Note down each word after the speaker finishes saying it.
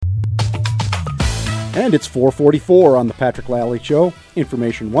And it's 4:44 on the Patrick Lally Show,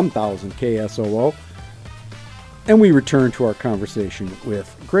 Information 1000 KSOO. And we return to our conversation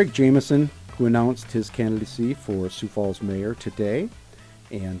with Greg Jameson, who announced his candidacy for Sioux Falls mayor today.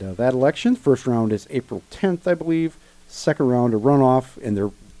 And that election, first round is April 10th, I believe. Second round, a runoff, and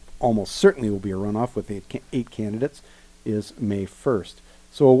there almost certainly will be a runoff with eight candidates, is May 1st.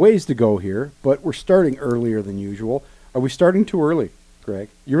 So a ways to go here, but we're starting earlier than usual. Are we starting too early, Greg?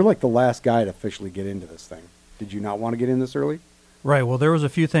 You're like the last guy to officially get into this thing. Did you not want to get in this early? Right. Well, there was a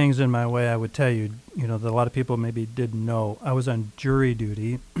few things in my way I would tell you, that a lot of people maybe didn't know. I was on jury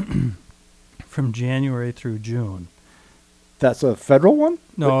duty from January through June. That's a federal one?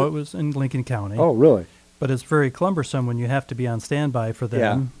 No, it was in Lincoln County. Oh, really? But it's very cumbersome when you have to be on standby for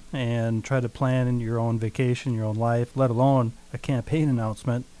them and try to plan your own vacation, your own life, let alone a campaign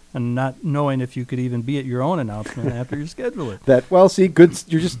announcement, and not knowing if you could even be at your own announcement after you schedule it. Good.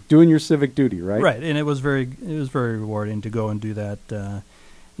 You're just doing your civic duty, right? Right, and it was very rewarding to go and do that.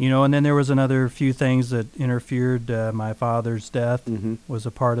 And then there was another few things that interfered. My father's death was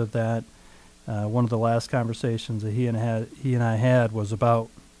a part of that. One of the last conversations that he and I had was about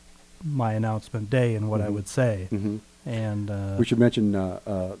my announcement day and what I would say. And we should mention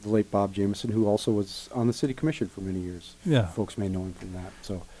the late Bob Jameson, who also was on the city commission for many years. Yeah, folks may know him from that.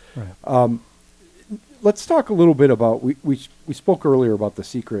 So, right. Let's talk a little bit about we spoke earlier about the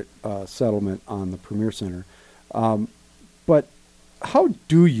secret settlement on the Premier Center, but how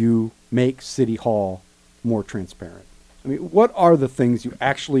do you make City Hall more transparent? I mean, what are the things you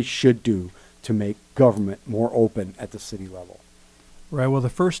actually should do to make government more open at the city level? Right. Well, the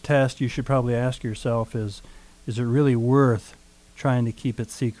first test you should probably ask yourself is it really worth trying to keep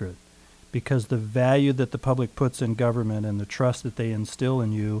it secret? Because the value that the public puts in government and the trust that they instill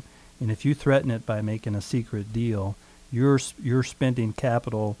in you, and if you threaten it by making a secret deal, you're spending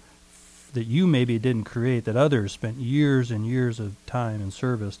capital that you maybe didn't create, that others spent years and years of time and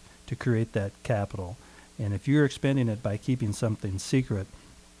service to create that capital. And if you're expending it by keeping something secret,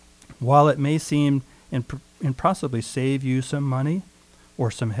 while it may seem and possibly save you some money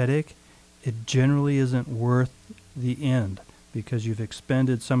or some headache, it generally isn't worth the end, because you've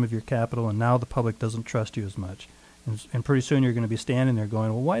expended some of your capital and now the public doesn't trust you as much. And pretty soon you're going to be standing there going,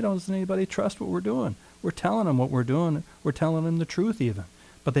 well, why doesn't anybody trust what we're doing? We're telling them what we're doing. We're telling them the truth even.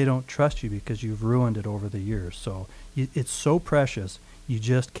 But they don't trust you because you've ruined it over the years. So it's so precious, you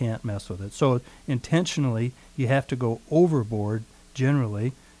just can't mess with it. So intentionally, you have to go overboard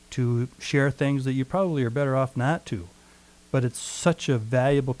generally to share things that you probably are better off not to. But it's such a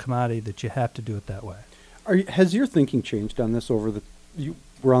valuable commodity that you have to do it that way. Has your thinking changed on this you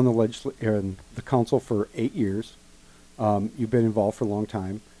were on the council for 8 years. You've been involved for a long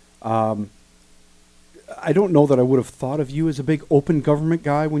time. I don't know that I would have thought of you as a big open government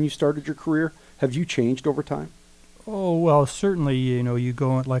guy when you started your career. Have you changed over time? Oh, well, certainly, you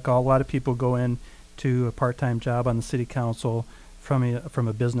go, like a lot of people go into a part-time job on the city council from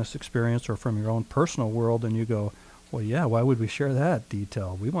a business experience or from your own personal world, and you go, well, yeah, why would we share that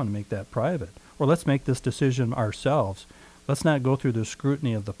detail? We want to make that private. Or let's make this decision ourselves. Let's not go through the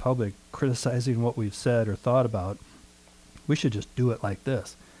scrutiny of the public criticizing what we've said or thought about. We should just do it like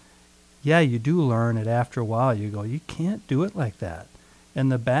this. Yeah, you do learn it after a while. You go, you can't do it like that.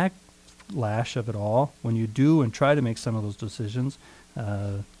 And the backlash of it all, when you do and try to make some of those decisions,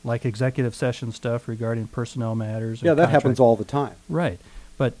 like executive session stuff regarding personnel matters. Yeah, that happens all the time. Right.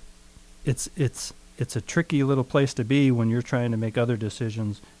 But it's a tricky little place to be when you're trying to make other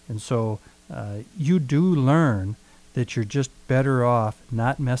decisions. And so you do learn that you're just better off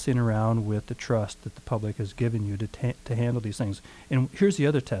not messing around with the trust that the public has given you to handle these things. And here's the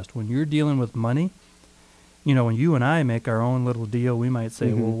other test. When you're dealing with money, when you and I make our own little deal, we might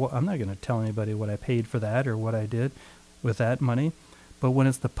say, well, I'm not going to tell anybody what I paid for that or what I did with that money. But when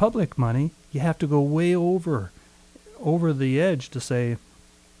it's the public money, you have to go way over the edge to say,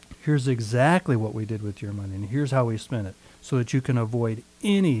 here's exactly what we did with your money, and here's how we spent it, so that you can avoid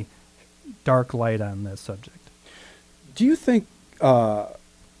any dark light on that subject. Do you think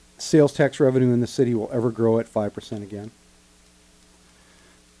sales tax revenue in the city will ever grow at 5% again?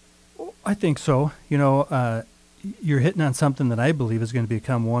 I think so. You're hitting on something that I believe is going to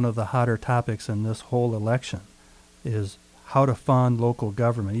become one of the hotter topics in this whole election, is how to fund local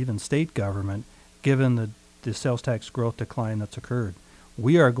government, even state government, given the sales tax growth decline that's occurred.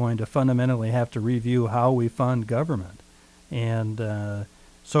 We are going to fundamentally have to review how we fund government. And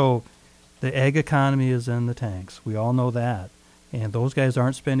so the ag economy is in the tanks. We all know that. And those guys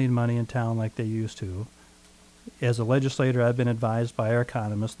aren't spending money in town like they used to. As a legislator, I've been advised by our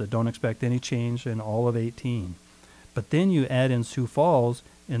economists that don't expect any change in all of 2018. But then you add in Sioux Falls,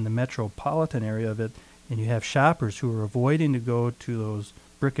 in the metropolitan area of it, and you have shoppers who are avoiding to go to those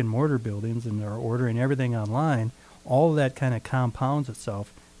brick and mortar buildings and are ordering everything online, all of that kind of compounds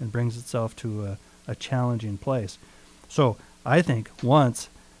itself and brings itself to a challenging place. So I think once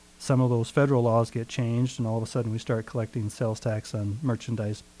some of those federal laws get changed and all of a sudden we start collecting sales tax on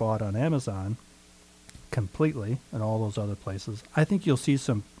merchandise bought on Amazon completely and all those other places, I think you'll see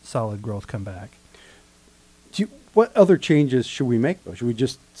some solid growth come back. What other changes should we make, though? Should we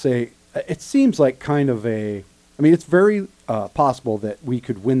just say, it seems like kind of it's very possible that we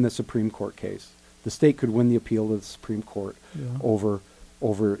could win the Supreme Court case. The state could win the appeal to the Supreme Court over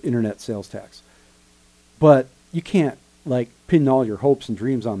internet sales tax. But you can't pin all your hopes and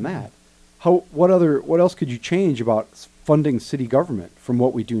dreams on that. What else could you change about funding city government from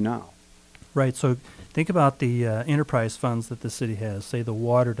what we do now? Right. So think about the enterprise funds that the city has, say the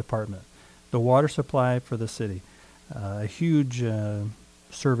water department, the water supply for the city, a huge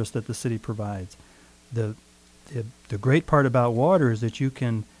service that the city provides. The great part about water is that you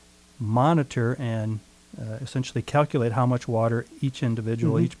can monitor and essentially calculate how much water each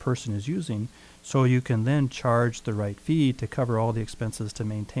individual, each person is using, so you can then charge the right fee to cover all the expenses to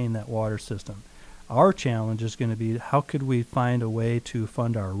maintain that water system. Our challenge is going to be, how could we find a way to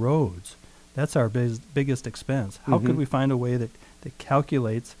fund our roads? That's our biggest expense. How could we find a way that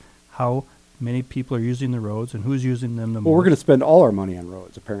calculates how many people are using the roads and who's using them the most? Well, we're going to spend all our money on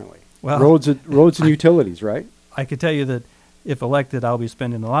roads, apparently. Well, roads and utilities, right? I could tell you that if elected, I'll be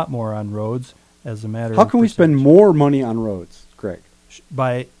spending a lot more on roads as a matter of How can we spend more money on roads, Greg?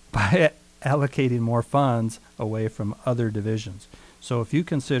 By allocating more funds away from other divisions. So if you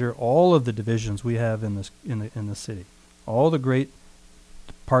consider all of the divisions we have in the city, all the great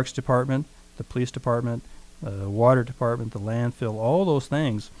Parks Department, the Police Department, the Water Department, the landfill, all those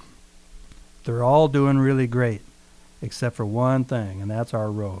things, they're all doing really great, except for one thing, and that's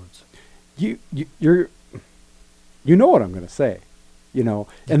our roads. You know what I'm going to say,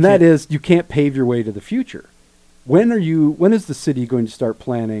 and that is, you can't pave your way to the future. When is the city going to start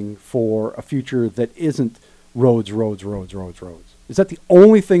planning for a future that isn't roads? Is that the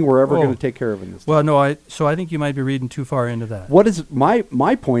only thing we're ever going to take care of in this? Well, no. So I think you might be reading too far into that. What is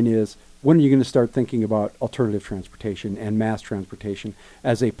my point is, when are you going to start thinking about alternative transportation and mass transportation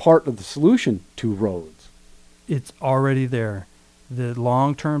as a part of the solution to roads? It's already there. The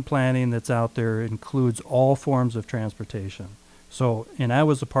long-term planning that's out there includes all forms of transportation. So, and I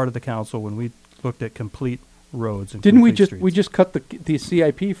was a part of the council when we looked at complete roads and didn't we streets. just cut the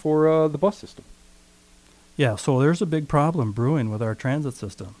CIP for the bus system? Yeah, so there's a big problem brewing with our transit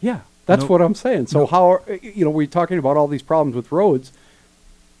system. Yeah, that's what I'm saying. So how we're talking about all these problems with roads.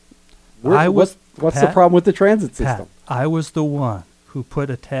 What's the problem with the transit system? I was the one who put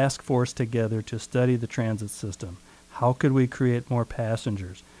a task force together to study the transit system. How could we create more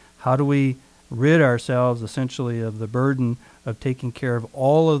passengers? How do we rid ourselves essentially of the burden of taking care of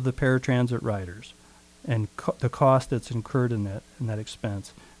all of the paratransit riders and the cost that's incurred in that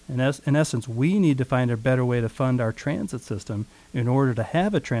expense? In essence, we need to find a better way to fund our transit system in order to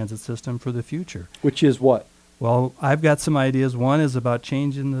have a transit system for the future. Which is what? Well, I've got some ideas. One is about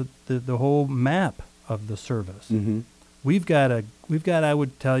changing the whole map of the service. Mm-hmm. We've got, I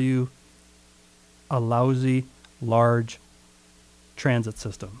would tell you, a lousy, large transit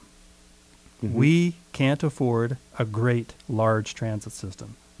system. Mm-hmm. We can't afford a great, large transit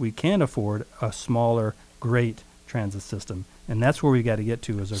system. We can afford a smaller, great transit system. And that's where we got to get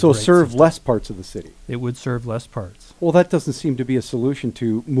to as a So great serve system. less parts of the city. It would serve less parts. Well, that doesn't seem to be a solution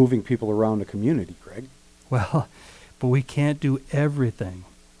to moving people around a community, Greg. Well, but we can't do everything.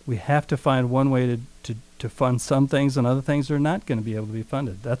 We have to find one way to fund some things, and other things are not going to be able to be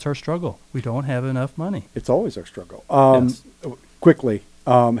funded. That's our struggle. We don't have enough money. It's always our struggle. Yes. Quickly,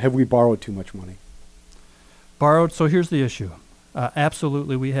 have we borrowed too much money? Borrowed. So here's the issue.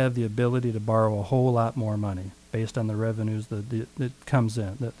 Absolutely, we have the ability to borrow a whole lot more money based on the revenues that comes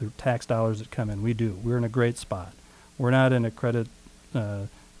in, the tax dollars that come in. We do. We're in a great spot. We're not in a credit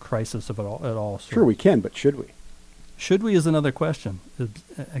crisis at all. So Sure, we can, but should we? Should we is another question.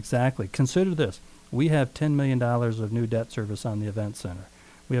 Exactly. Consider this. We have $10 million of new debt service on the event center.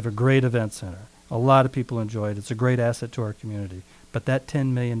 We have a great event center. A lot of people enjoy it. It's a great asset to our community. But that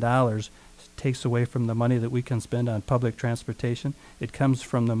 $10 million takes away from the money that we can spend on public transportation. It comes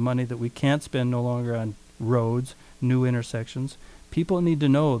from the money that we can't spend no longer on roads, new intersections. People need to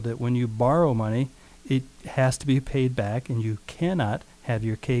know that when you borrow money, it has to be paid back, and you cannot have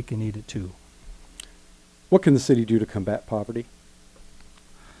your cake and eat it too. What can the city do to combat poverty?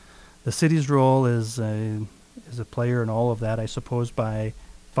 The city's role is a player in all of that, I suppose, by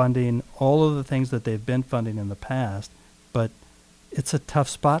funding all of the things that they've been funding in the past, but it's a tough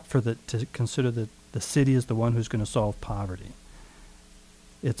spot to consider that the city is the one who's going to solve poverty.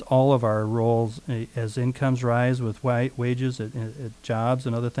 It's all of our roles as incomes rise with wages at jobs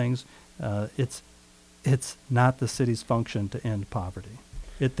and other things. It's not the city's function to end poverty.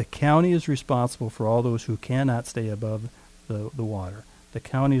 The county is responsible for all those who cannot stay above the water. The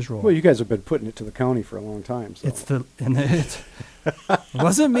county's role. Well, you guys have been putting it to the county for a long time. So. It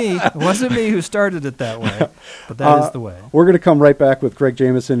wasn't me. It wasn't me who started it that way, but that is the way. We're going to come right back with Greg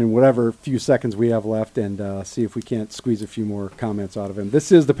Jameson in whatever few seconds we have left and see if we can't squeeze a few more comments out of him.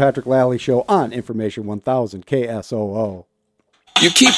 This is the Patrick Lally Show on Information 1000 KSOO. You keep